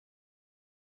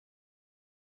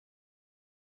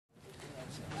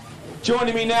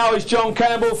Joining me now is John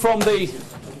Campbell from the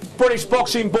British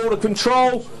Boxing Board of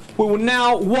Control. We will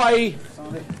now weigh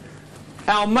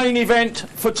our main event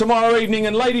for tomorrow evening,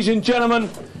 and ladies and gentlemen,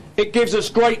 it gives us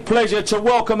great pleasure to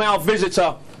welcome our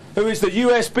visitor, who is the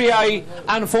USBA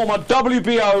and former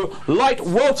WBO light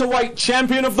welterweight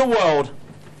champion of the world.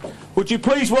 Would you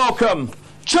please welcome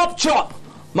Chop Chop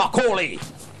McCloskey.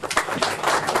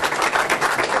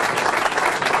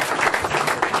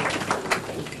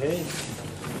 Okay.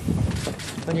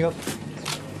 When you up?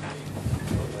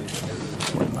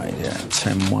 Mate, yeah,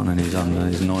 10-1 and he's under,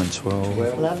 he's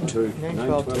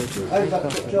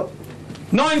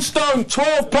 9-12. 9 stone,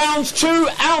 12 pounds, 2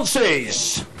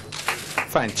 ounces.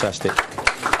 Fantastic.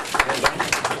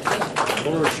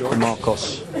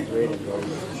 Marcos.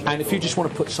 And if you just want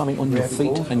to put something on your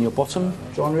feet and your bottom.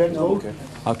 John, ready to go?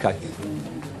 Okay.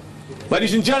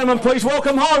 Ladies and gentlemen, please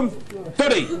welcome home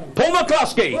Goody, Paul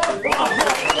McCloskey. Come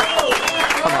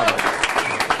on, mate.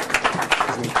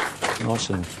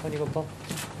 Nice and,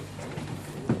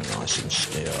 nice and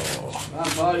still.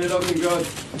 You're looking good.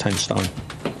 10 stone.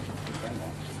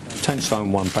 10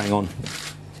 stone, 1, bang on.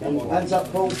 Hands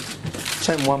up, Paul.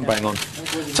 10-1, bang on.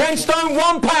 10 stone,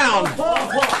 1 pound.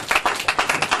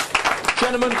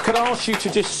 Gentlemen, could I ask you to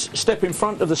just step in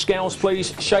front of the scales,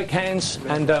 please? Shake hands,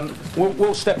 and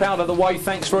we'll step out of the way.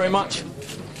 Thanks very much.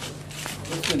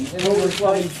 Everyone's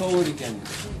coming forward again.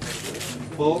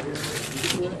 Paul.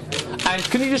 And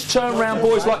can you just turn around,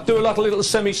 boys, like do like a little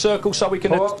semicircle so we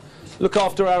can look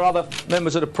after our other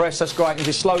members of the press? That's great. And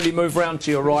just slowly move round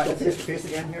to your right. Face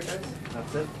again here, guys.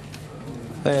 That's it.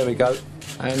 There we go.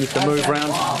 And you can move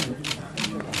round.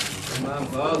 Come on,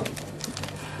 Paul.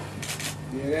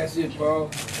 Yeah, that's it, Paul.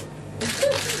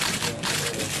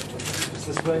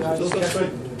 This way,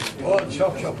 oh,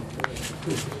 chop, chop.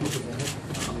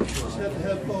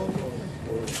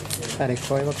 I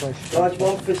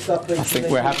think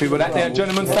we're happy with that there,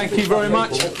 gentlemen. Thank you very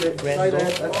much.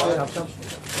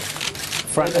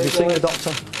 Frank, have you seen the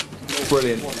doctor?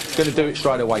 Brilliant. Going to do it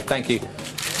straight away. Thank you.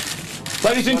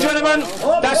 Ladies and gentlemen,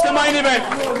 that's the main event.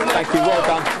 Thank you. Well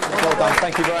done. Well done.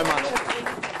 Thank you very much.